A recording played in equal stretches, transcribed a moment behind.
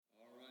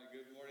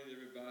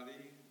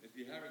If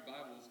you have your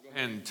Bibles, go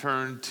ahead and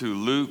turn to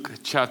Luke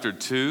chapter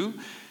 2,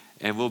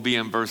 and we'll be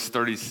in verse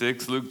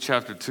 36. Luke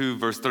chapter 2,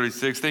 verse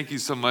 36. Thank you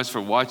so much for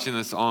watching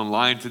us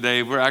online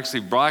today. We're actually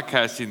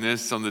broadcasting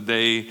this on the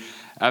day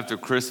after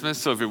Christmas.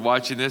 So if you're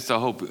watching this, I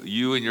hope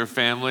you and your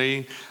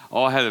family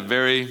all had a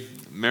very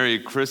Merry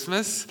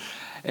Christmas.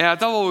 And I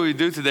thought what we would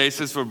do today,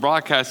 since we're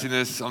broadcasting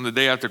this on the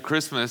day after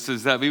Christmas,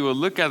 is that we will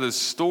look at a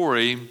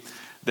story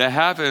that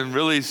happened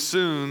really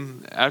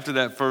soon after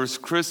that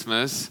first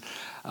Christmas.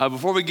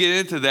 Before we get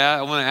into that,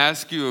 I want to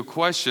ask you a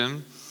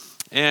question.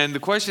 And the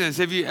question is,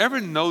 have you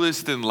ever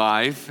noticed in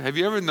life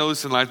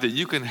that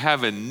you can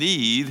have a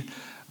need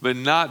but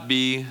not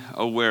be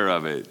aware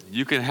of it?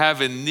 You can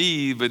have a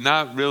need but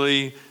not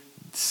really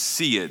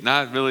see it,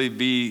 not really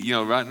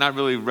not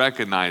really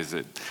recognize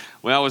it.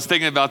 When I was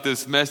thinking about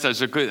this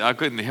message, I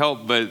couldn't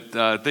help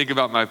but think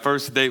about my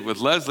first date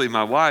with Leslie,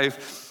 my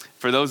wife.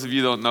 For those of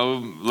you who don't know,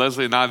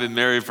 Leslie and I have been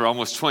married for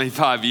almost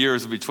 25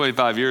 years. It'll be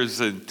 25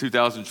 years in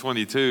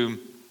 2022.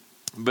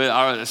 But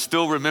I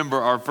still remember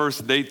our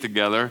first date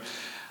together.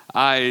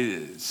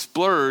 I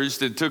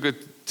splurged and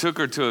took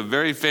her to a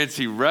very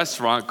fancy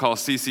restaurant called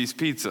Cici's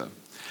Pizza.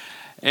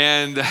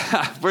 And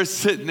we're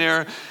sitting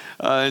there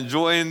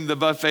enjoying the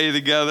buffet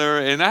together.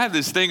 And I have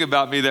this thing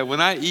about me that when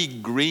I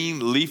eat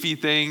green leafy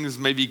things,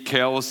 maybe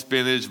kale,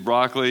 spinach,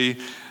 broccoli,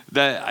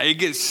 that it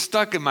gets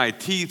stuck in my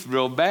teeth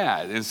real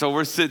bad. And so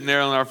we're sitting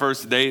there on our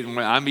first date, and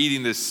I'm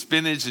eating this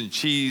spinach and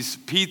cheese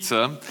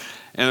pizza.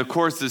 And of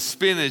course, the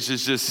spinach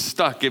is just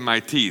stuck in my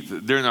teeth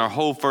during our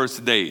whole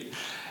first date.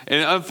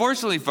 And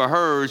unfortunately for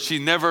her, she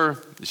never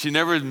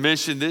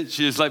mentioned it.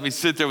 She just let me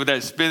sit there with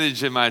that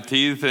spinach in my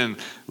teeth. And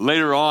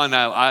later on,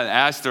 I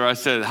asked her, I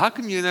said, how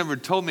come you never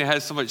told me I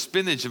had so much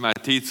spinach in my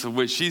teeth? To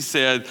which she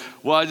said,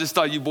 well, I just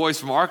thought you boys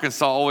from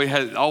Arkansas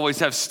always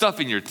have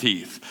stuff in your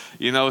teeth.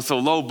 So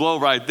low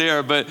blow right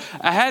there. But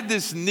I had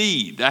this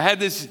need. I had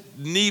this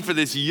need for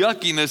this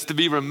yuckiness to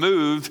be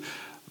removed,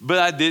 but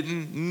I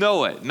didn't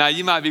know it. Now,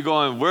 you might be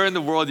going, where in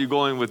the world are you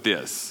going with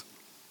this?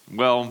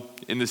 Well,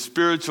 in the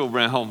spiritual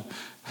realm,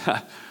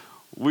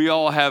 we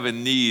all have a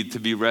need to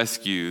be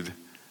rescued,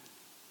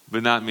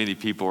 but not many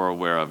people are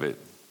aware of it.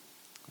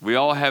 We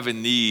all have a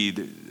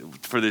need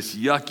for this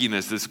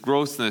yuckiness, this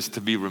grossness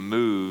to be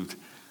removed,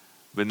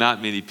 but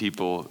not many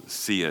people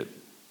see it.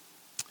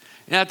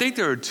 And I think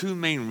there are two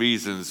main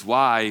reasons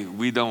why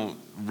we don't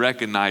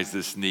recognize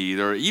this need,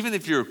 or even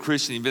if you're a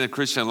Christian, you've been a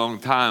Christian a long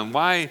time,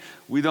 why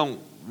we don't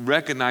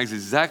recognize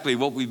exactly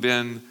what we've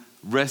been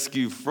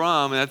rescued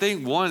from. And I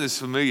think one is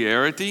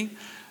familiarity.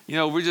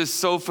 We're just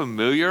so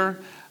familiar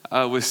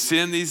with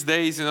sin these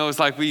days. It's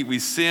like we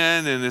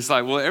sin, and it's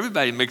like, well,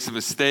 everybody makes a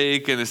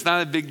mistake, and it's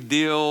not a big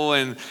deal,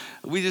 and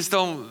we just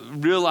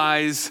don't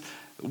realize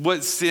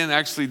what sin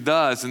actually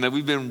does, and that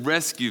we've been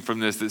rescued from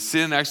this, that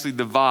sin actually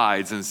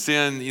divides, and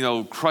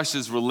sin,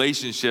 crushes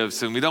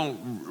relationships, and we don't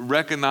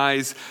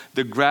recognize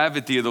the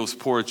gravity of those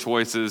poor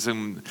choices,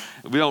 and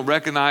we don't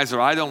recognize,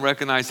 or I don't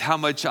recognize how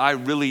much I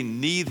really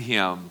need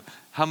him,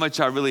 how much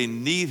I really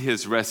need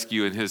his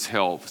rescue and his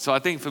help. So I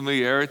think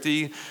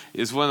familiarity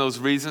is one of those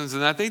reasons,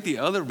 and I think the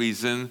other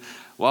reason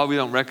why we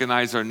don't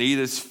recognize our need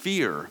is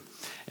fear.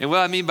 And what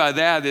I mean by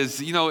that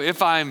is,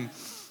 if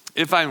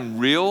I'm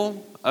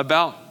real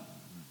about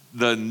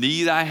the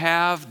need I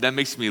have, that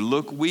makes me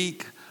look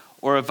weak.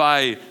 Or if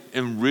I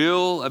am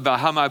real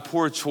about how my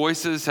poor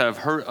choices have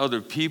hurt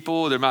other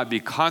people, there might be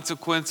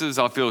consequences.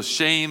 I'll feel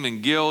shame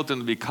and guilt,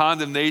 and there'll be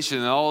condemnation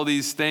and all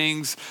these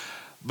things.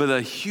 But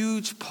a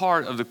huge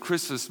part of the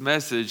Christmas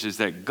message is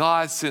that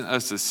God sent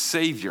us a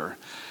Savior.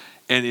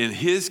 And in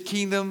his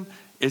kingdom,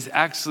 it's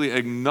actually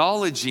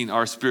acknowledging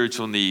our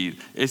spiritual need.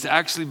 It's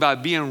actually by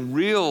being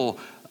real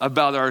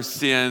about our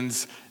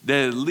sins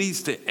that it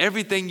leads to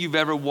everything you've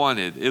ever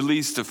wanted. It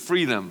leads to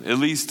freedom. It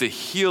leads to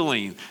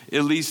healing.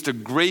 It leads to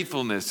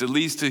gratefulness. It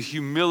leads to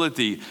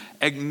humility.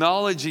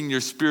 Acknowledging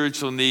your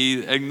spiritual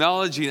need,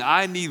 acknowledging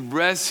I need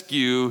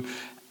rescue,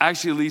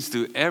 actually leads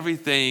to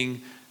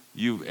everything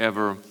you've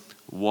ever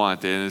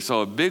wanted. And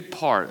so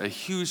a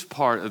huge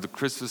part of the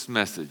Christmas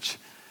message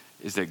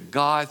is that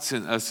God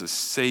sent us a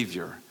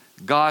Savior.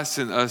 God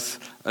sent us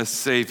a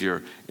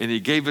Savior, and he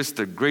gave us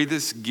the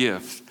greatest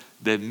gift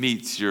that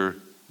meets your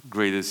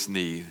greatest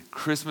need.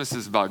 Christmas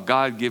is about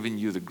God giving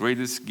you the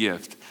greatest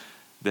gift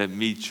that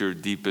meets your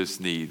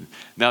deepest need.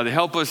 Now, to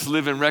help us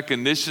live in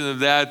recognition of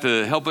that,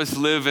 to help us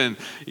live in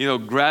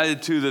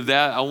gratitude of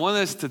that, I want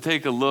us to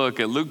take a look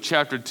at Luke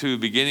chapter 2,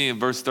 beginning in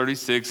verse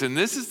 36. And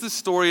this is the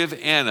story of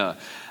Anna.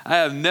 I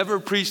have never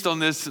preached on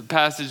this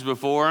passage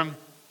before, and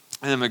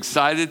I'm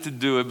excited to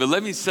do it. But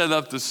let me set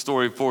up the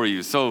story for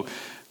you. So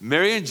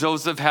Mary and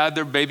Joseph had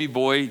their baby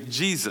boy,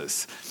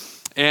 Jesus.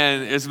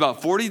 And it's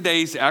about 40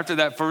 days after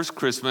that first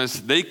Christmas,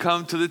 they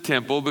come to the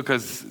temple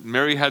because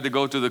Mary had to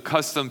go through the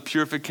custom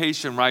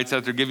purification rites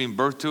after giving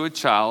birth to a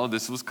child.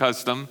 This was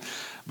custom.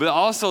 But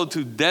also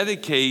to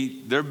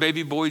dedicate their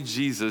baby boy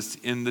Jesus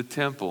in the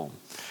temple.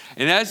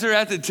 And as they're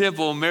at the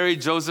temple, Mary,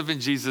 Joseph, and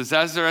Jesus,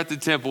 as they're at the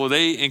temple,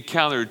 they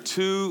encounter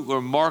two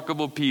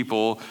remarkable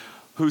people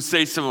who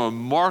say some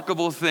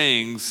remarkable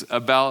things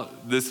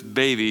about this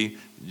baby,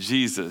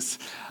 Jesus.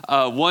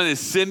 One is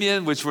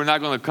Simeon, which we're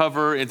not going to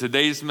cover in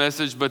today's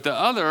message, but the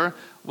other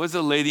was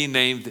a lady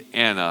named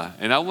Anna.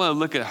 And I want to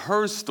look at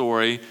her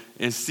story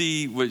and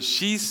see what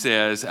she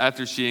says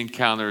after she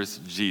encounters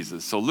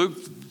Jesus. So Luke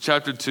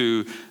chapter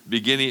 2,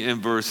 beginning in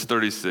verse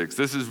 36.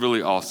 This is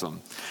really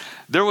awesome.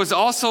 There was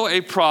also a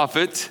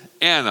prophet,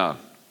 Anna,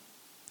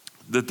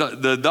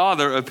 the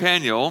daughter of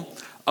Peniel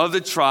of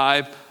the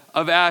tribe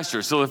of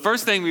Asher. So the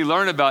first thing we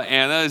learn about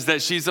Anna is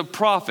that she's a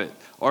prophet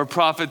or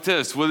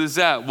prophetess. What is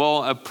that?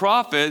 Well, a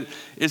prophet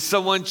is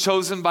someone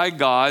chosen by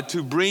God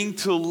to bring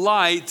to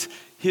light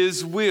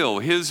his will,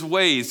 his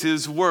ways,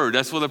 his word.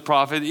 That's what a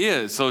prophet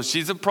is. So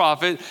she's a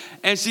prophet,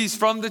 and she's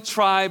from the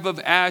tribe of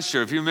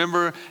Asher. If you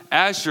remember,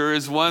 Asher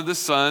is one of the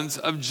sons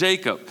of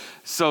Jacob.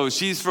 So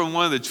she's from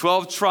one of the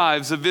 12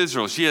 tribes of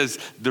Israel. She has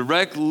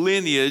direct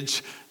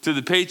lineage to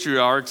the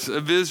patriarchs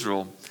of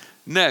Israel.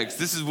 Next,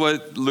 this is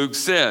what Luke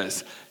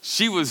says.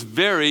 She was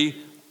very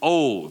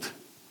old.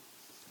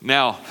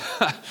 Now,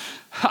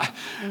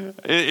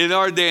 in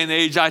our day and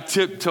age, I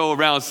tiptoe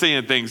around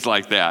saying things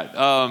like that.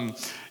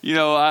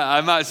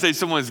 I might say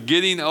someone's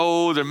getting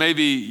old, or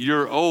maybe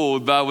you're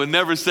old, but I would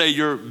never say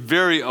you're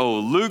very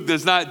old. Luke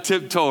does not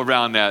tiptoe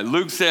around that.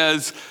 Luke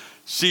says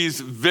she's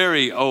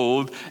very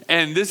old,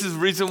 and this is the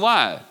reason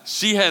why.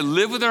 She had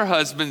lived with her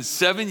husband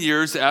 7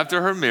 years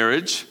after her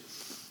marriage,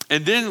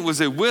 and then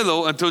was a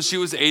widow until she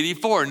was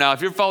 84. Now,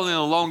 if you're following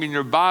along in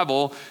your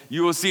Bible,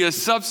 you will see a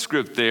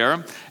subscript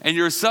there. And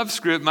your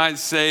subscript might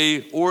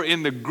say, or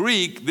in the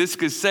Greek, this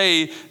could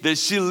say that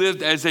she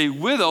lived as a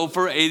widow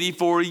for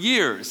 84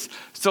 years.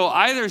 So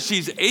either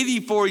she's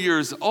 84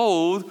 years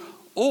old,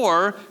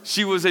 or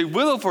she was a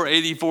widow for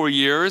 84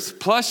 years,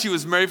 plus she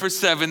was married for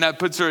 7. That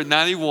puts her at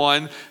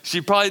 91.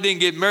 She probably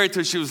didn't get married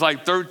till she was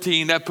like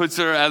 13. That puts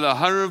her at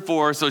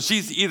 104. So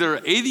she's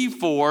either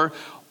 84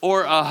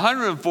 or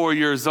 104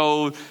 years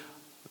old.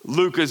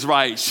 Luke is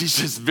right. She's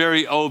just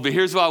very old. But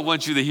here's what I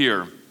want you to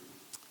hear.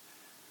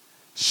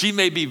 She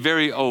may be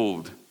very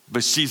old,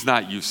 but she's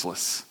not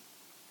useless.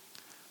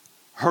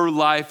 Her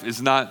life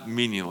is not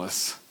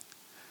meaningless.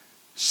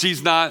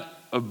 She's not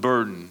a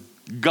burden.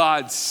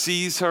 God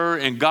sees her,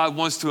 and God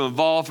wants to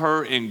involve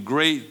her in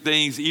great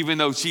things, even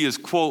though she is,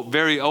 quote,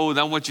 very old.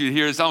 I want you to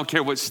hear this. I don't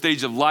care what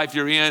stage of life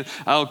you're in.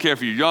 I don't care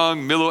if you're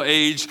young, middle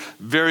age,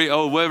 very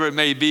old, whatever it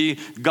may be.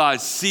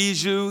 God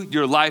sees you.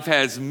 Your life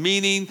has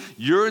meaning.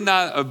 You're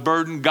not a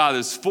burden. God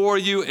is for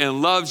you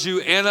and loves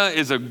you. Anna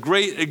is a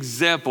great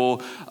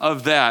example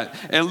of that.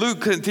 And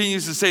Luke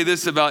continues to say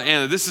this about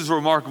Anna. This is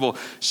remarkable.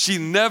 She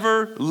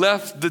never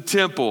left the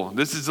temple.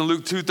 This is in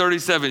Luke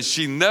 2:37.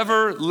 She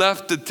never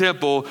left the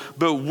temple,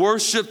 but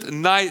worshiped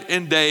night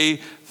and day,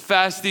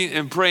 fasting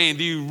and praying.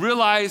 Do you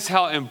realize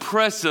how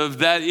impressive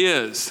that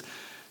is?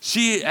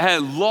 She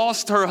had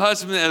lost her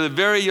husband at a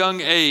very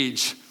young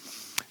age.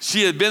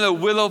 She had been a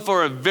widow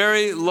for a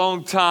very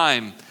long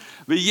time,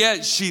 but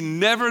yet she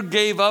never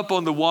gave up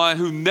on the one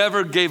who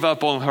never gave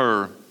up on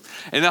her.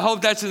 And I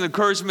hope that's an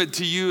encouragement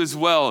to you as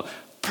well.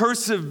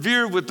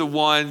 Persevere with the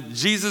one,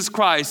 Jesus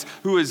Christ,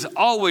 who is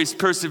always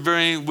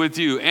persevering with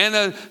you.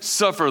 Anna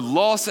suffered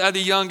loss at a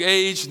young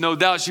age. No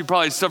doubt she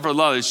probably suffered a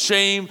lot of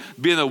shame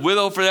being a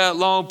widow for that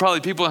long. Probably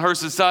people in her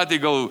society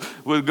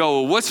would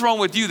go, what's wrong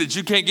with you that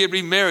you can't get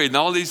remarried and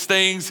all these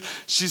things?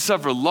 She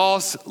suffered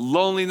loss,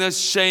 loneliness,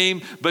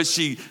 shame, but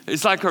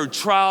it's like her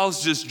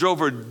trials just drove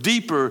her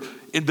deeper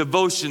in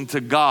devotion to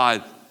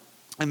God.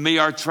 And may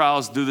our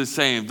trials do the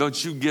same.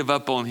 Don't you give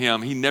up on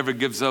him. He never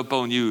gives up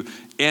on you.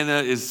 Anna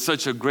is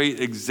such a great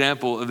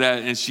example of that.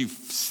 And she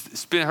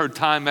spent her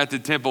time at the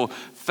temple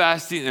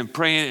fasting and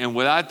praying. And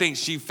what I think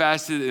she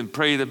fasted and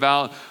prayed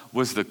about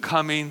was the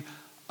coming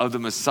of the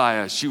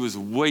Messiah. She was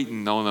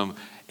waiting on him.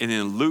 And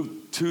in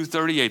Luke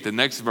 2:38, the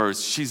next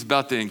verse, she's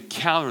about to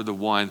encounter the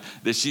one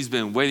that she's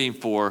been waiting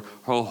for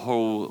her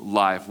whole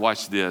life.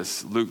 Watch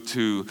this. Luke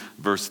 2,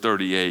 verse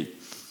 38.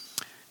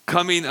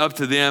 Coming up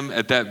to them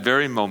at that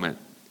very moment,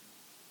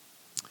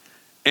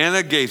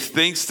 Anna gave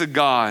thanks to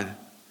God,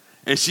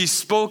 and she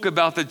spoke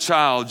about the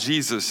child,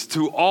 Jesus,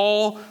 to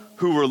all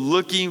who were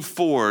looking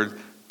forward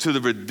to the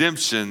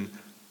redemption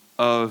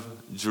of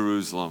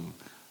Jerusalem.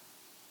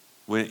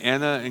 When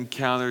Anna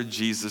encountered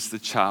Jesus, the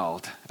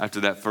child, after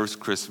that first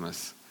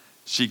Christmas,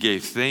 she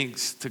gave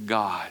thanks to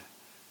God,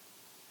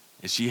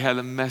 and she had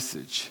a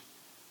message.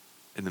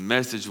 And the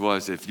message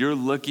was, if you're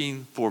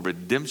looking for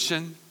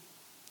redemption,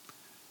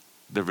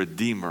 the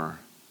Redeemer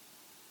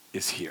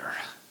is here.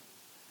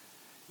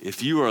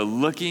 If you are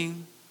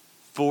looking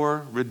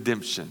for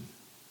redemption,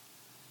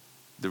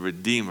 the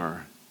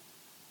Redeemer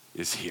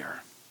is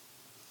here.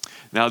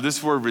 Now,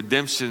 this word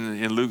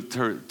redemption in Luke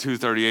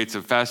 2:38 is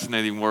a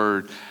fascinating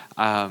word.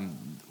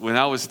 When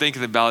I was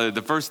thinking about it,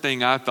 the first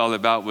thing I thought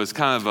about was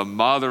kind of a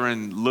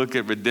modern look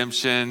at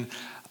redemption.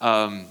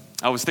 I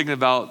was thinking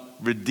about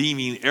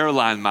redeeming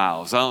airline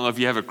miles. I don't know if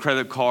you have a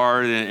credit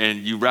card and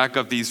you rack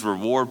up these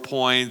reward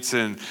points.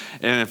 And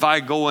if I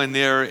go in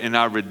there and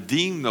I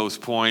redeem those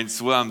points,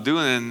 what I'm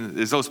doing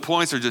is those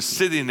points are just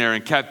sitting there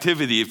in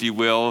captivity, if you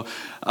will,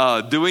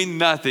 doing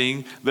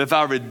nothing. But if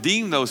I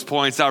redeem those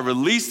points, I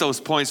release those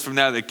points from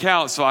that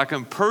account so I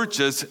can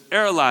purchase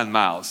airline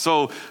miles.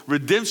 So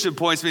redemption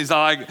points means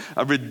I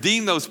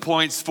redeem those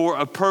points for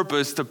a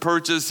purpose, to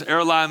purchase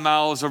airline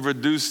miles or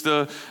reduce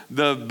the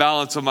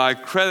balance of my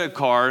credit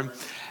card.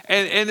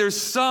 And there's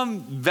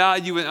some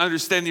value in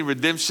understanding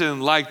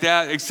redemption like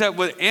that, except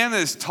what Anna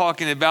is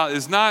talking about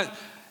is not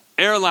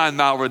airline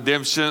mile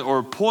redemption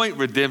or point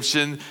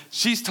redemption.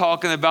 She's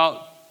talking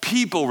about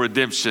people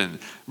redemption,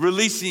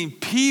 releasing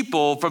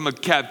people from a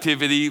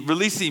captivity,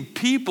 releasing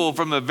people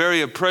from a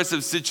very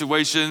oppressive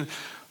situation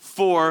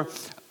for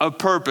a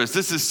purpose.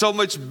 This is so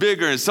much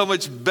bigger and so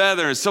much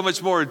better and so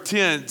much more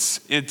intense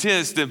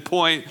than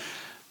point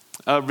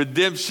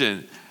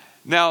redemption.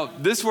 Now,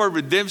 this word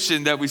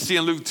redemption that we see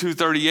in Luke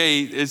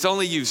 2:38 is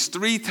only used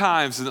 3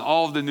 times in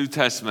all of the New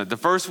Testament. The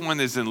first one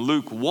is in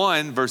Luke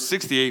 1, verse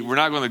 68. We're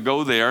not going to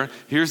go there.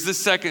 Here's the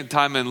second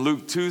time in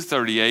Luke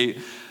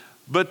 2:38.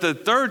 But the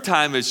third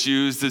time it's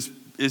used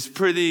is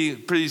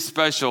pretty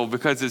special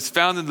because it's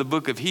found in the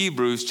book of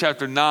Hebrews,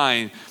 chapter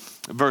 9,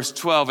 verse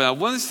 12. And I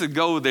want us to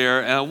go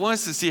there, and I want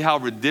us to see how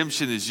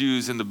redemption is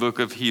used in the book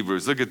of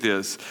Hebrews. Look at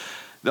this.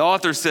 The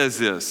author says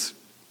this: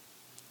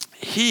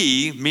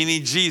 He,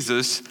 meaning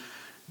Jesus,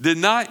 did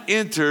not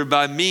enter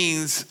by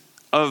means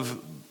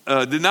of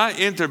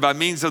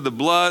the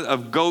blood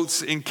of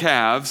goats and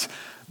calves,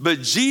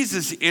 but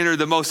Jesus entered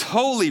the most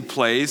holy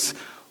place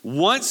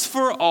once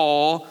for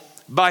all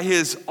by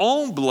his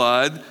own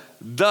blood,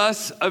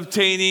 thus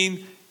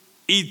obtaining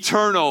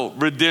eternal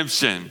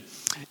redemption.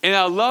 And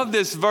I love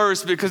this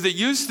verse because it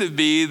used to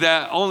be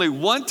that only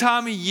one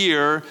time a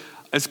year,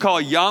 it's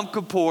called Yom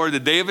Kippur, the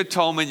Day of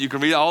Atonement. You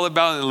can read all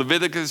about it in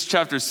Leviticus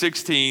chapter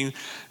 16,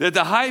 that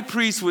the high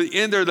priest would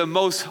enter the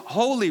most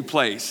holy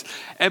place.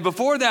 And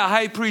before that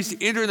high priest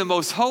entered the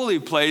most holy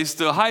place,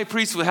 the high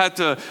priest would have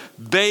to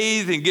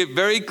bathe and get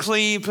very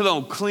clean, put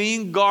on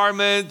clean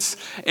garments,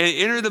 and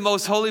enter the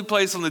most holy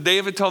place on the Day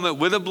of Atonement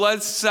with a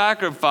blood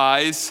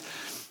sacrifice.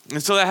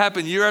 And so that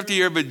happened year after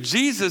year. But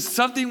Jesus,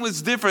 something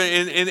was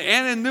different, and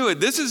Anna knew it.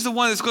 This is the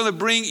one that's going to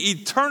bring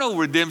eternal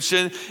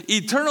redemption.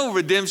 Eternal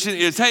redemption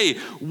is, hey,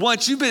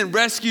 once you've been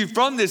rescued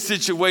from this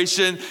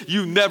situation,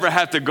 you never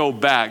have to go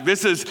back.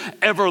 This is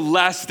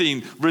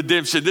everlasting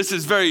redemption. This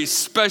is very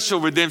special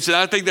redemption.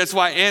 I think that's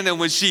why Anna,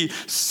 when she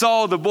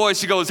saw the boy,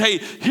 she goes, hey,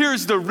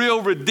 here's the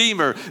real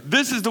Redeemer.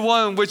 This is the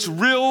one in which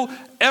real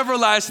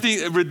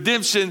everlasting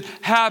redemption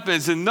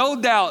happens. And no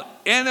doubt,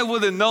 Anna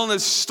would have known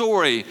this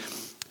story,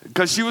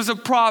 because she was a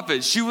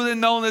prophet. She would have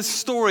known this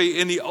story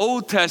in the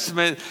Old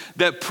Testament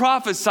that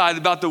prophesied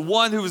about the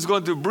one who was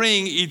going to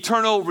bring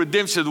eternal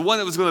redemption, the one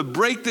that was going to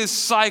break this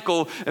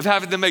cycle of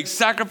having to make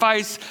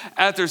sacrifice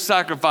after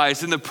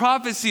sacrifice. And the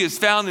prophecy is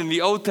found in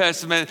the Old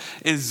Testament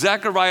in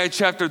Zechariah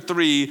chapter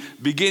 3,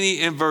 beginning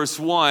in verse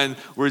 1,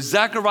 where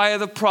Zechariah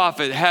the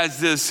prophet has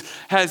this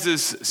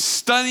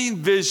stunning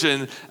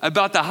vision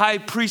about the high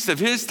priest of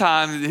his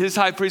time. His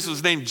high priest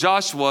was named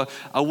Joshua.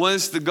 I want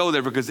us to go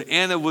there because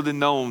Anna would have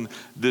known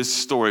this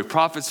story.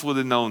 Prophets would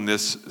have known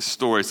this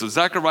story. So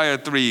Zechariah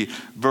 3,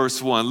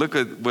 verse 1, look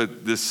at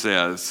what this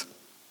says.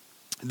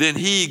 Then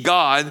he,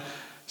 God,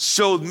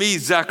 showed me,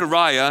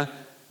 Zechariah,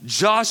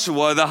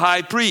 Joshua the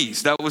high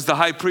priest. That was the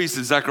high priest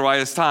in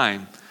Zechariah's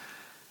time.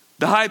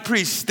 The high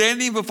priest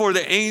standing before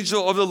the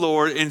angel of the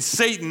Lord, and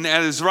Satan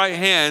at his right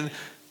hand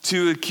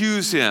to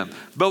accuse him.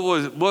 But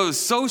what was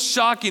so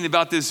shocking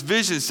about this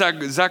vision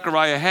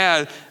Zechariah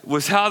had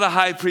was how the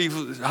high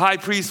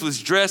priest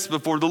was dressed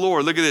before the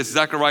Lord. Look at this,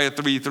 Zechariah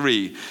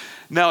 3:3.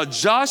 Now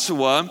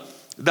Joshua,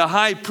 the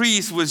high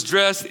priest, was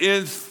dressed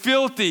in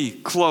filthy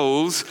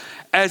clothes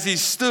as he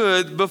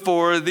stood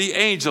before the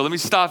angel. Let me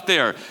stop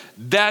there.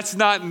 That's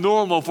not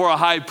normal for a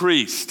high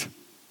priest.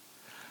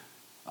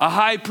 A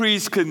high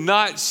priest could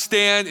not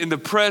stand in the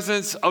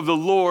presence of the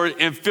Lord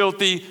in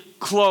filthy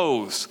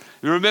clothes.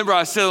 You remember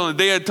I said on the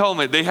Day of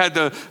Atonement, they had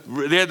to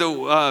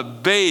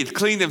bathe,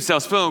 clean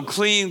themselves, put on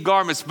clean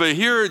garments. But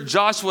here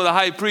Joshua the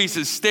high priest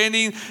is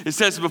standing, it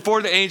says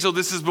before the angel,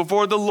 this is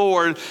before the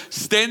Lord,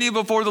 standing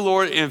before the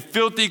Lord in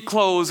filthy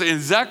clothes.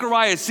 And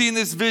Zechariah, seeing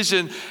this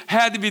vision,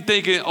 had to be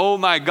thinking, oh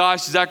my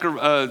gosh,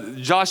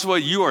 Joshua,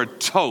 you are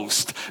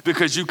toast,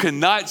 because you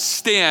cannot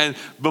stand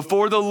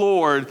before the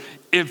Lord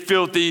in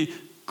filthy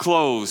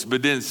clothes.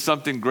 But then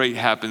something great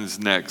happens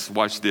next.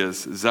 Watch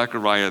this,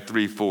 Zechariah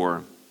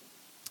 3:4.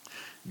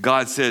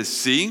 God says,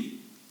 see,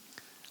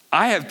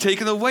 I have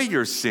taken away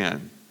your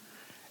sin,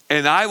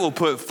 and I will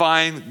put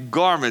fine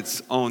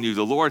garments on you.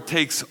 The Lord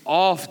takes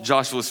off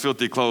Joshua's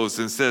filthy clothes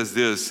and says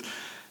this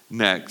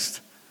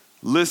next.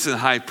 Listen,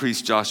 high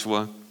priest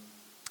Joshua,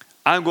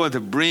 I'm going to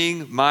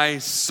bring my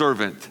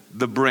servant,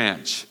 the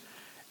branch,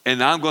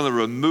 and I'm going to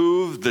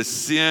remove the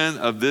sin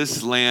of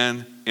this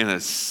land in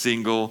a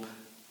single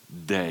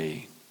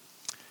day.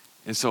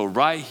 And so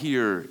right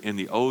here in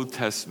the Old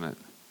Testament,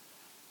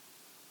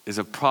 is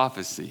a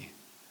prophecy.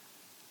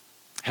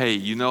 Hey,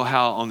 you know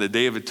how on the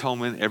Day of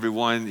Atonement,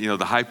 everyone,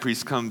 the high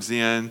priest comes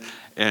in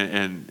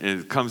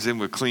and comes in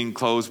with clean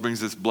clothes,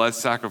 brings this blood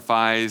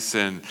sacrifice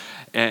and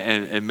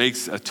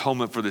makes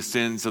atonement for the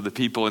sins of the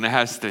people. And it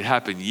has to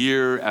happen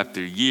year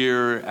after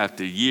year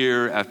after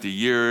year after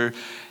year.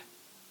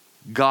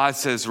 God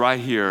says right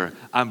here,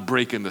 I'm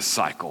breaking the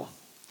cycle.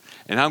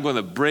 And I'm going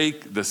to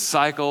break the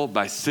cycle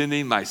by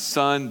sending my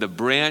son, the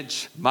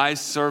branch, my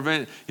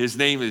servant. His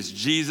name is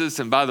Jesus.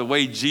 And by the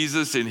way,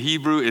 Jesus in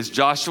Hebrew is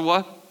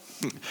Joshua.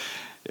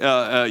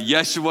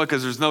 Yeshua,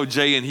 because there's no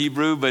J in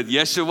Hebrew, but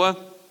Yeshua.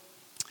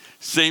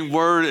 Same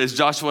word as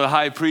Joshua the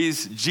high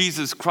priest.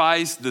 Jesus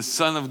Christ, the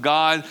Son of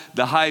God,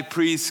 the high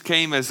priest,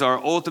 came as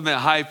our ultimate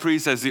high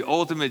priest, as the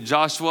ultimate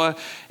Joshua.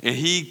 And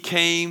he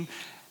came,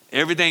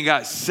 everything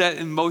got set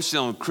in motion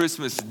on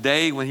Christmas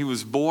Day when he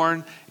was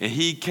born. And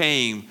he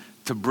came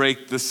to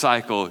break the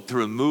cycle, to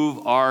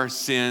remove our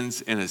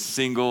sins in a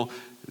single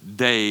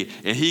day.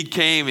 And he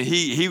came, and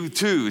he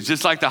too,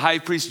 just like the high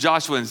priest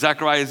Joshua in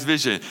Zechariah's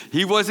vision,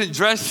 he wasn't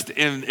dressed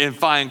in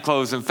fine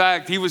clothes. In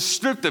fact, he was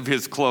stripped of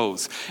his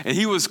clothes, and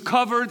he was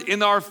covered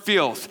in our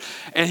filth,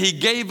 and he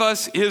gave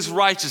us his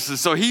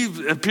righteousness. So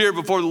he appeared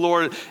before the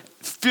Lord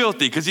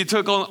filthy because he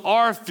took on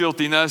our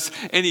filthiness,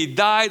 and he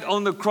died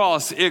on the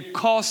cross. It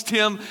cost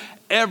him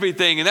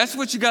everything. And that's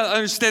what you got to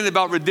understand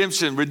about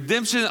redemption.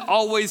 Redemption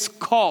always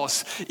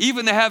costs.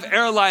 Even to have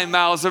airline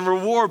miles and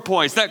reward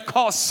points, that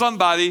costs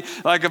somebody.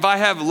 Like if I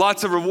have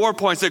lots of reward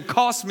points, it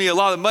costs me a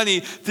lot of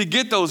money to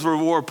get those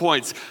reward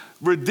points.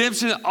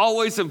 Redemption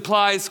always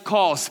implies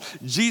cost.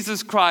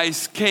 Jesus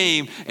Christ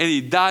came and he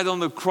died on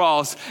the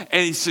cross,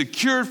 and he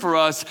secured for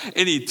us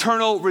an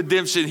eternal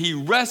redemption. He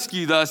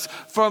rescued us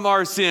from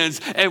our sins,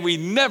 and we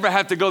never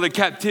have to go to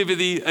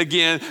captivity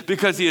again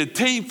because he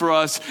attained for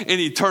us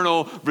an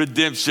eternal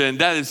redemption.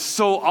 That is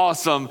so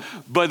awesome,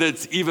 but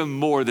it's even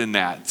more than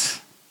that.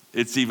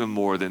 It's even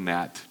more than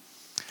that.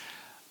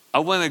 I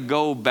want to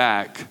go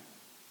back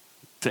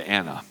to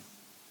Anna.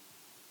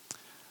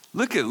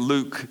 Look at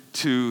Luke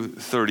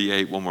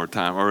 2:38 one more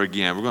time, or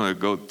again, we're going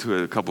to go to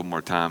it a couple more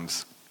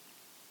times.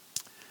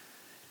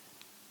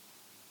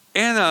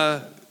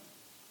 Anna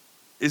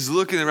is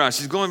looking around.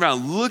 She's going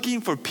around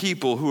looking for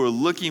people who are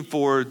looking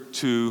forward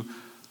to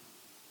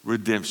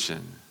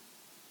redemption.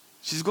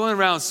 She's going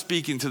around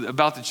speaking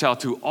about the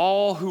child to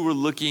all who were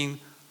looking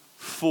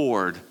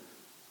forward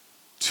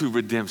to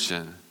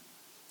redemption.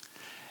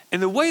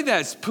 And the way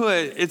that's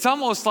put, it's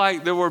almost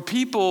like there were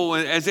people,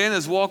 as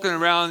Anna's walking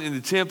around in the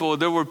temple,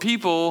 there were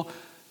people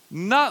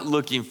not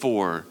looking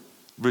for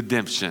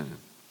redemption.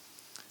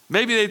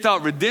 Maybe they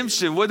thought,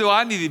 redemption, what do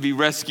I need to be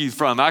rescued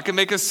from? I can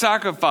make a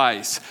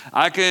sacrifice.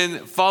 I can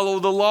follow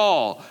the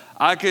law.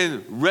 I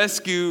can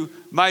rescue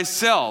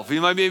myself.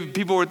 Maybe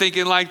people were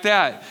thinking like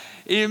that.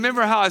 And you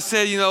remember how I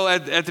said,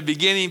 at the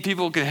beginning,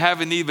 people can have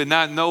a need but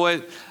not know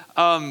it.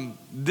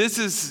 This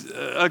is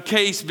a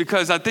case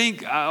because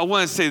I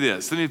want to say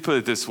this. Let me put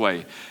it this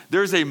way.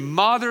 There's a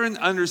modern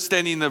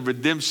understanding of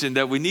redemption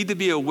that we need to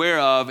be aware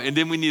of, and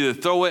then we need to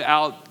throw it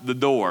out the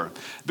door.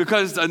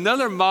 Because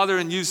another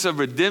modern use of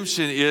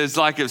redemption is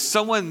like if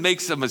someone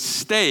makes a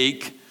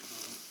mistake,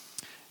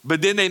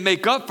 but then they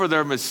make up for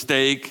their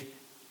mistake,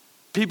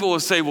 people will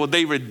say, well,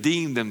 they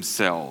redeemed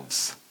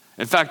themselves.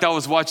 In fact, I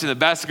was watching a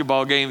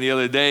basketball game the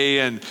other day,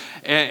 and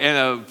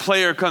a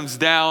player comes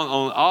down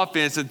on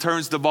offense and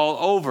turns the ball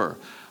over.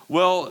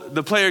 Well,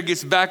 the player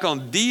gets back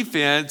on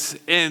defense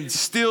and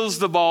steals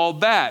the ball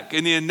back.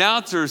 And the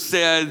announcer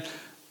said,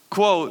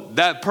 quote,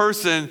 that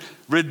person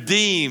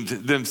redeemed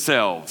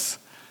themselves.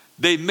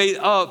 They made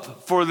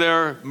up for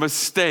their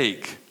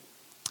mistake.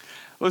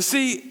 Well,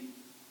 see,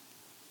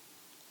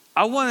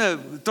 I want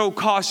to throw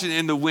caution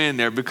in the wind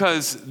there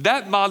because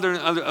that modern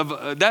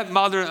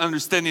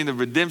understanding of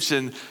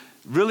redemption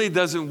really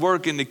doesn't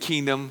work in the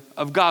kingdom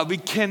of God. We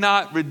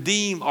cannot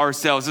redeem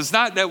ourselves. It's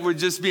not that we're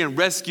just being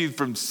rescued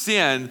from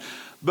sin,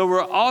 but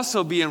we're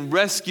also being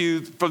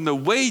rescued from the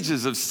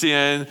wages of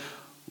sin,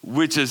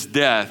 which is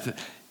death.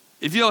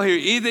 If you don't hear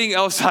anything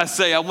else I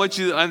say, I want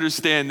you to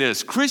understand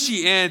this.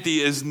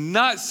 Christianity is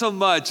not so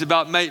much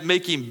about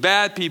making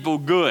bad people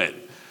good,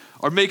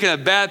 or making a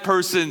bad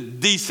person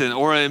decent,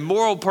 or an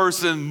immoral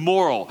person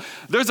moral.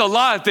 There's a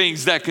lot of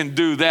things that can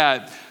do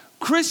that.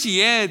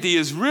 Christianity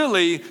is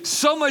really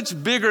so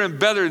much bigger and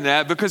better than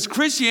that, because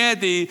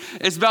Christianity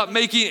is about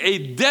making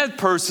a dead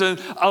person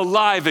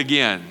alive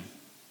again.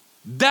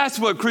 That's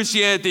what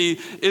Christianity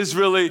is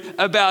really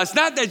about. It's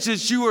not that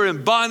just you are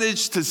in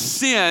bondage to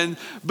sin,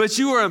 but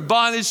you are in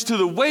bondage to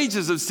the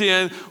wages of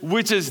sin,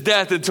 which is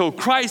death, until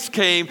Christ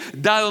came,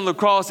 died on the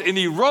cross, and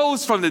he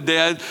rose from the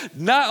dead,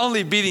 not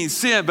only beating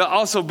sin, but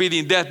also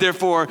beating death,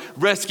 therefore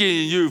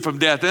rescuing you from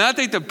death. And I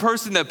think the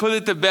person that put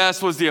it the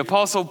best was the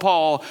Apostle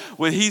Paul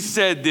when he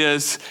said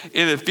this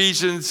in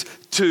Ephesians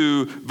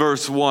 2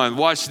 verse 1.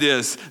 Watch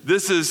this.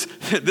 This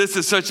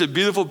is such a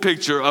beautiful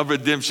picture of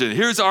redemption.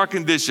 Here's our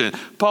condition.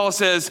 Paul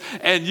says,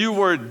 and you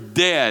were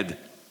dead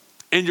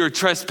in your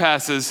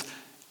trespasses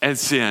and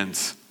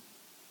sins.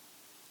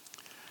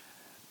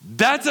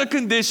 That's a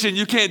condition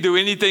you can't do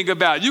anything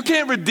about. You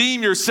can't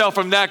redeem yourself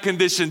from that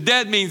condition.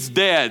 Dead means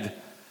dead.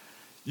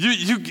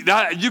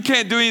 You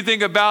can't do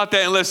anything about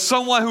that unless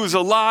someone who's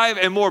alive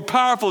and more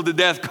powerful than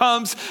death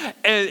comes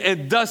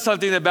and does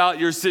something about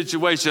your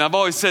situation. I've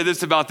always said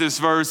this about this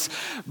verse,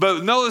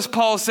 but notice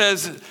Paul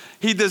says,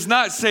 he does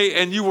not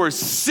say, and you were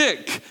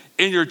sick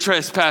in your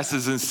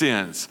trespasses and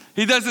sins.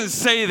 He doesn't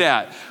say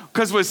that.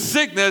 Because with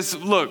sickness,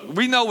 look,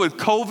 we know with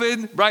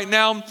COVID right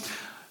now,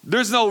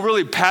 there's no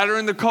really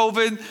pattern to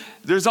COVID.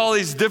 There's all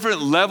these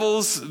different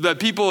levels that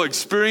people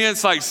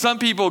experience. Like some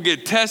people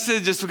get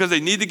tested just because they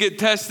need to get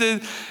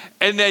tested,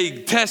 and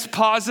they test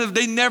positive.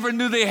 They never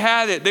knew they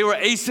had it. They were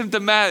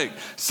asymptomatic.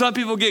 Some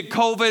people get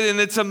COVID and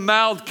it's a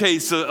mild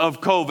case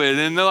of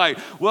COVID. And they're like,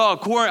 well,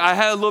 I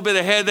had a little bit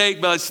of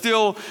headache, but I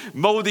still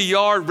mowed the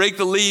yard, raked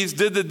the leaves,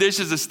 did the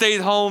dishes. I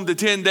stayed home the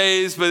 10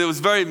 days, but it was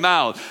very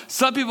mild.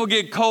 Some people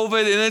get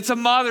COVID and it's a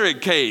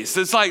moderate case.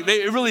 It's like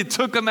it really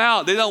took them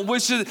out. They don't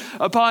wish it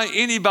upon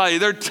anybody.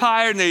 They're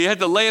tired and they had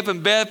to lay up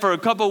in bed for a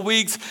couple of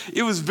weeks.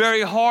 It was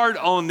very hard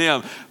on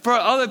them. For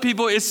other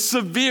people, it's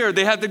severe.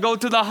 They have to go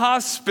to the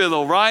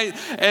hospital, right?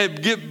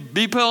 And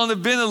be put on the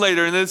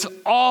ventilator, and it's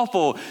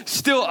awful.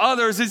 Still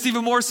others, it's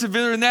even more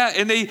severe than that,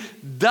 and they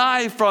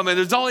die from it.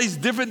 There's all these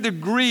different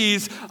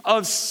degrees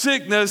of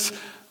sickness.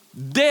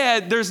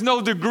 Dead, there's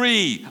no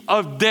degree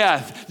of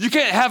death. You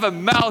can't have a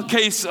mild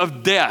case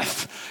of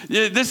death.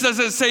 This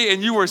doesn't say,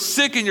 and you were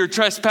sick in your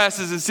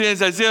trespasses and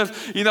sins, as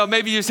if,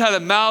 maybe you just had a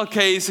mild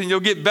case and you'll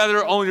get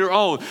better on your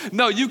own.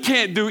 No, you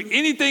can't do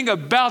anything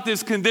about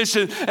this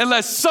condition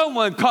unless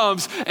someone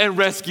comes and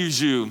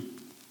rescues you.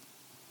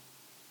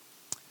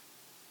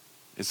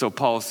 And so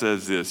Paul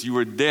says this, you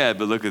were dead,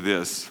 but look at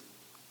this.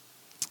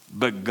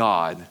 But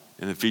God,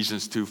 in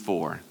Ephesians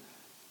 2:4.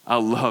 I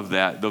love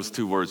that, those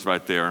two words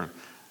right there.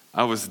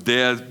 I was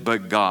dead,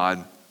 but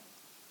God,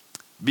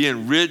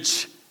 being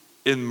rich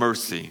in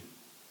mercy,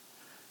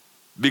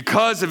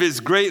 because of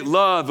his great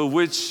love of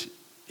which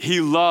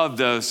he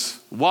loved us.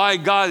 Why,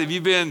 God, have you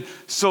been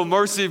so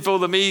merciful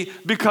to me?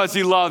 Because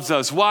he loves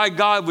us. Why,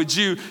 God, would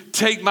you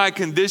take my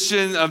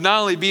condition of not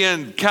only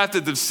being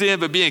captive to sin,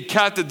 but being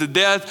captive to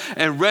death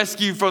and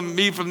rescue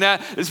me from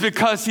that? It's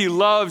because he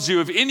loves you.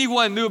 If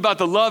anyone knew about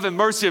the love and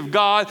mercy of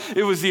God,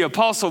 it was the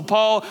Apostle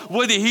Paul.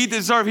 What did he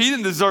deserve? He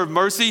didn't deserve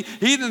mercy.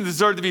 He didn't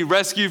deserve to be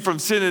rescued from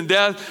sin and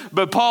death.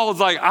 But Paul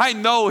was like, I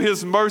know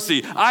his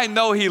mercy. I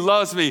know he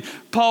loves me.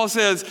 Paul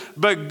says,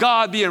 but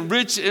God, being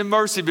rich in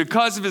mercy,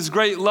 because of his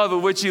great love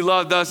of which he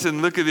loved us.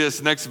 And look at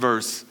this next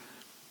verse.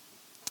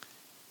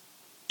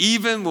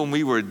 Even when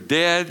we were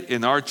dead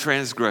in our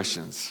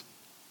transgressions,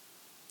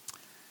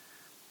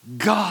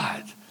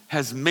 God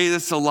has made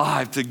us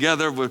alive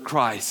together with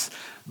Christ.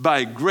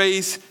 By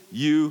grace,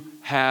 you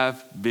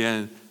have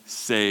been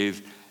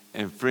saved.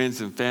 And friends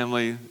and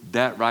family,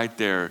 that right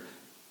there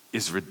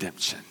is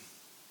redemption.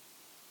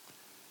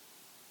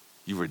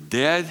 You were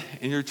dead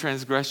in your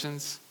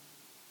transgressions.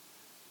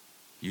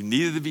 You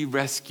needed to be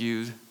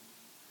rescued.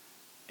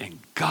 And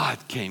God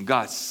came.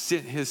 God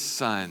sent his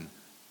son.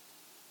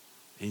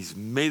 He's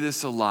made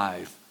us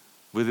alive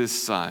with his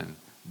son.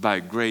 By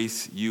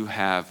grace, you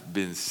have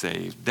been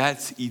saved.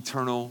 That's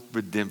eternal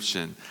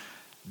redemption.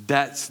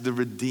 That's the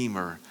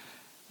Redeemer.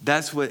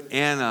 That's what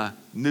Anna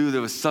knew. There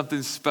was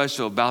something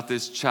special about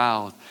this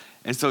child.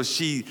 And so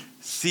she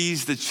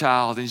sees the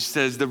child and she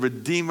says, the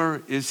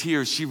Redeemer is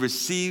here. She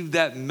received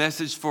that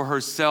message for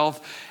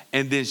herself.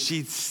 And then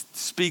she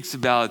speaks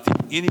about it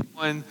to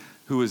anyone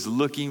who is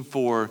looking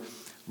for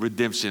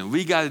redemption.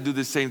 We got to do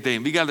the same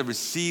thing. We got to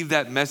receive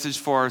that message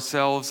for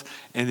ourselves,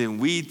 and then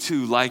we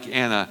too, like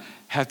Anna,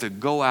 have to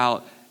go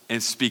out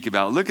and speak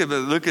about it.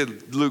 Look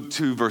at Luke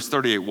 2, verse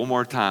 38 one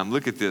more time.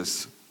 Look at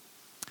this.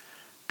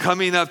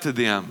 Coming up to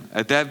them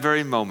at that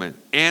very moment,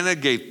 Anna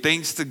gave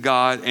thanks to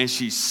God, and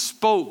she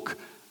spoke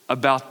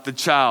about the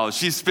child.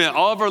 She spent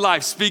all of her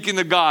life speaking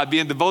to God,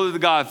 being devoted to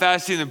God,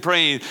 fasting and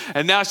praying.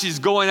 And now she's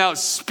going out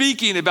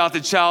speaking about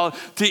the child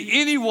to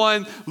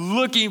anyone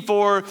looking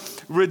for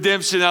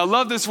redemption. I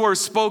love this word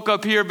spoke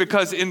up here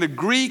because in the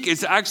Greek,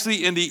 it's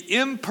actually in the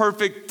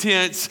imperfect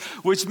tense,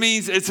 which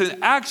means it's an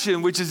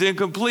action which is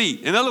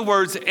incomplete. In other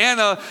words,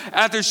 Anna,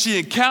 after she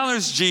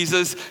encounters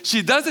Jesus,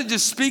 she doesn't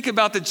just speak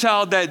about the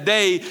child that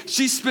day.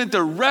 She spent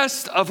the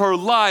rest of her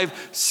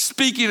life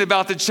speaking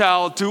about the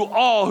child to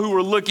all who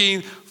were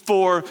looking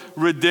for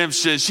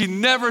redemption. She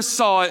never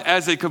saw it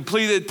as a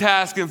completed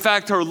task. In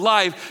fact, her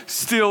life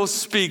still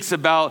speaks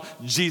about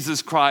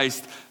Jesus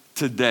Christ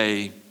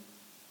today.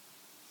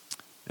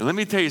 And let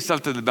me tell you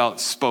something about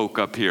spoke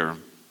up here.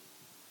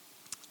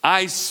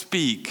 I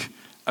speak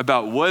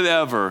about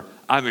whatever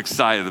I'm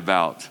excited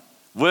about.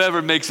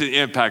 Whatever makes an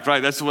impact,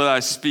 right? That's what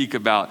I speak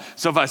about.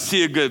 So if I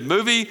see a good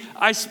movie,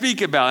 I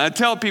speak about it. I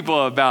tell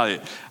people about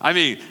it. I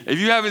mean, if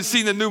you haven't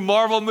seen the new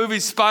Marvel movie,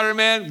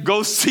 Spider-Man,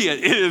 go see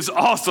it. It is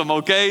awesome,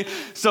 okay?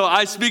 So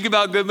I speak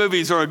about good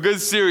movies or a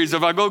good series.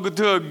 If I go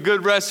to a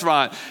good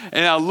restaurant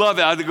and I love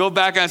it, I go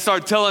back and I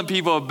start telling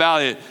people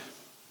about it.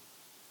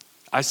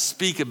 I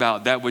speak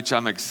about that which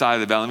I'm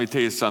excited about. Let me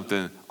tell you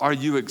something. Are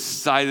you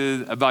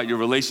excited about your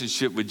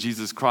relationship with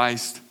Jesus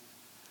Christ?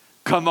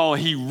 Come on,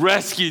 he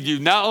rescued you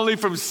not only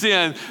from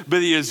sin,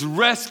 but he has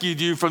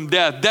rescued you from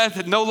death.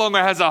 Death no longer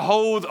has a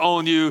hold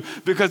on you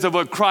because of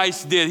what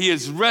Christ did. He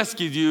has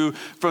rescued you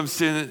from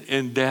sin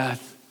and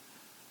death.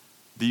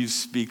 Do you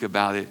speak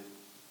about it?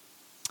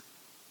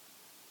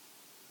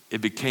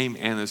 It became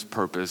Anna's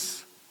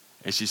purpose,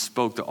 and she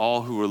spoke to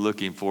all who were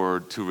looking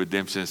forward to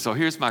redemption. So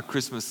here's my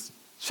Christmas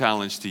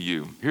challenge to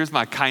you. Here's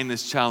my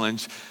kindness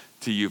challenge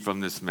to you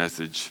from this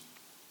message.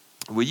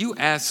 Will you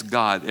ask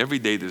God every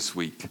day this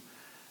week?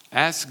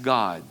 Ask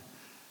God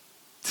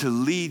to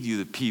lead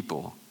you to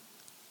people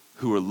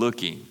who are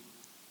looking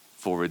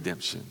for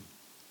redemption.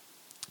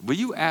 Will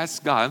you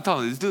ask God? I'm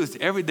telling you, let's do this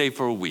every day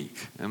for a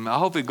week. And I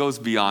hope it goes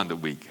beyond a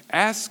week.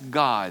 Ask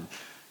God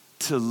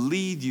to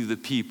lead you to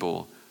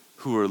people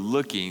who are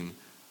looking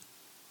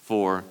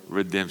for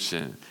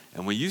redemption.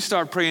 And when you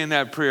start praying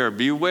that prayer,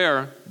 be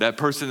aware that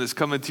person that's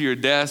coming to your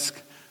desk.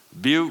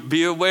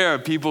 Be aware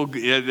of people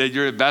that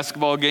you're at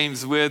basketball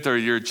games with or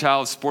your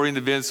child's sporting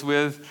events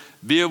with.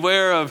 Be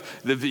aware of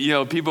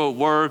the people at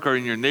work or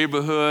in your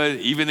neighborhood,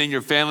 even in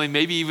your family,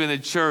 maybe even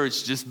at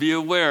church. Just be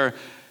aware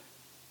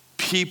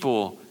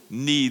people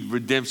need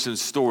redemption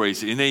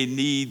stories, and they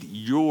need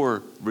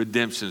your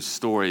redemption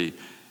story.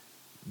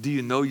 Do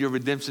you know your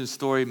redemption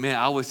story? Man,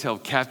 I was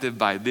held captive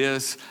by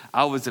this.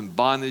 I was in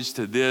bondage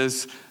to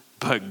this.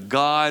 But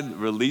God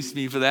released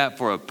me for that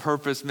for a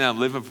purpose. Man, I'm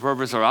living for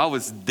purpose. Or I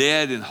was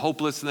dead in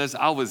hopelessness.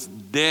 I was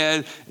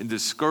dead in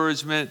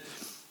discouragement.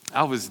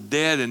 I was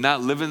dead and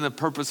not living a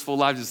purposeful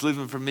life, just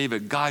living for me.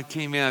 But God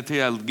came in. I tell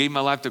you, I gave my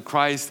life to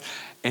Christ,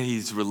 and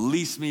he's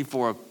released me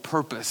for a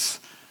purpose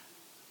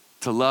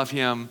to love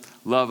him,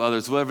 love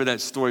others, whatever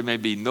that story may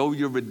be. Know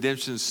your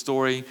redemption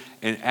story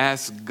and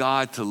ask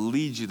God to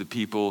lead you to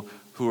people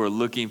who are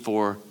looking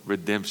for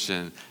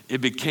redemption. It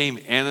became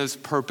Anna's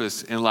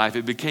purpose in life.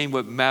 It became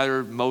what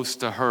mattered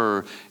most to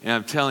her. And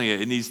I'm telling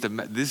you,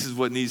 this is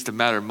what needs to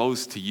matter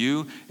most to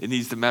you. It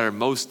needs to matter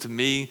most to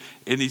me.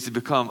 It needs to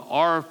become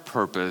our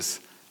purpose.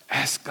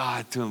 Ask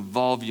God to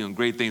involve you in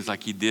great things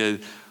like he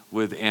did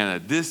with Anna.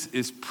 This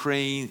is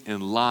praying in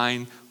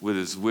line with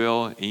his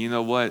will. And you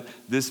know what?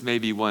 This may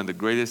be one of the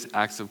greatest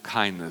acts of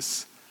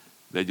kindness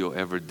that you'll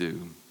ever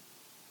do.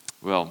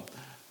 Well,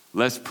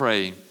 let's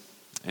pray.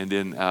 And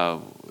then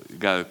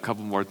got a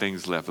couple more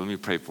things left. Let me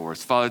pray for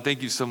us. Father,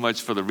 thank you so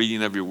much for the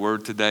reading of your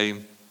word today.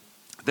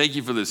 Thank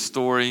you for this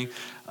story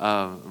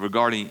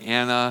regarding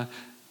Anna,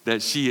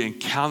 that she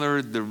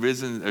encountered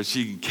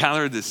she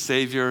encountered the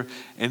Savior,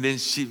 and then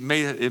she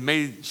made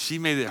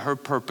it her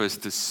purpose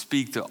to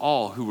speak to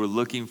all who were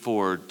looking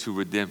forward to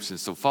redemption.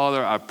 So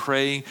Father, I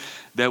pray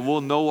that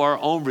we'll know our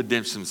own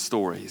redemption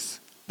stories,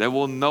 that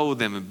we'll know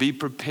them and be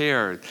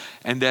prepared,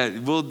 and that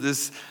we'll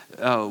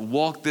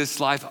walk this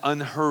life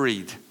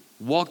unhurried.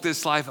 Walk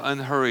this life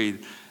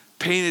unhurried,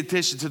 paying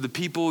attention to the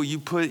people you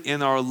put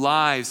in our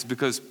lives,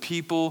 because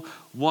people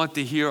want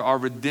to hear our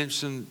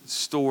redemption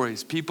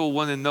stories. People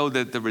want to know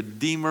that the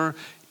Redeemer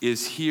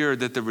is here,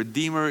 that the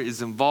Redeemer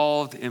is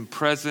involved and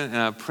present.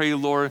 And I pray,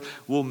 Lord,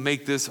 we'll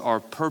make this our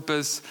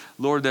purpose.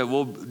 Lord, that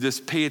we'll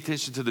just pay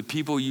attention to the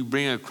people you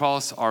bring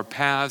across our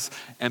paths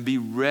and be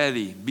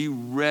ready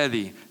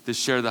to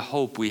share the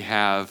hope we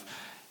have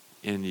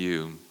in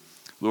you.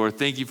 Lord,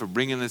 thank you for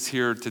bringing us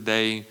here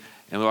today.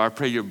 And Lord, I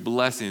pray your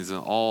blessings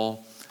on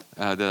all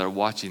that are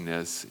watching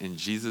this. In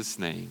Jesus'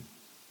 name,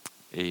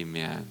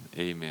 amen.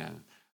 Amen.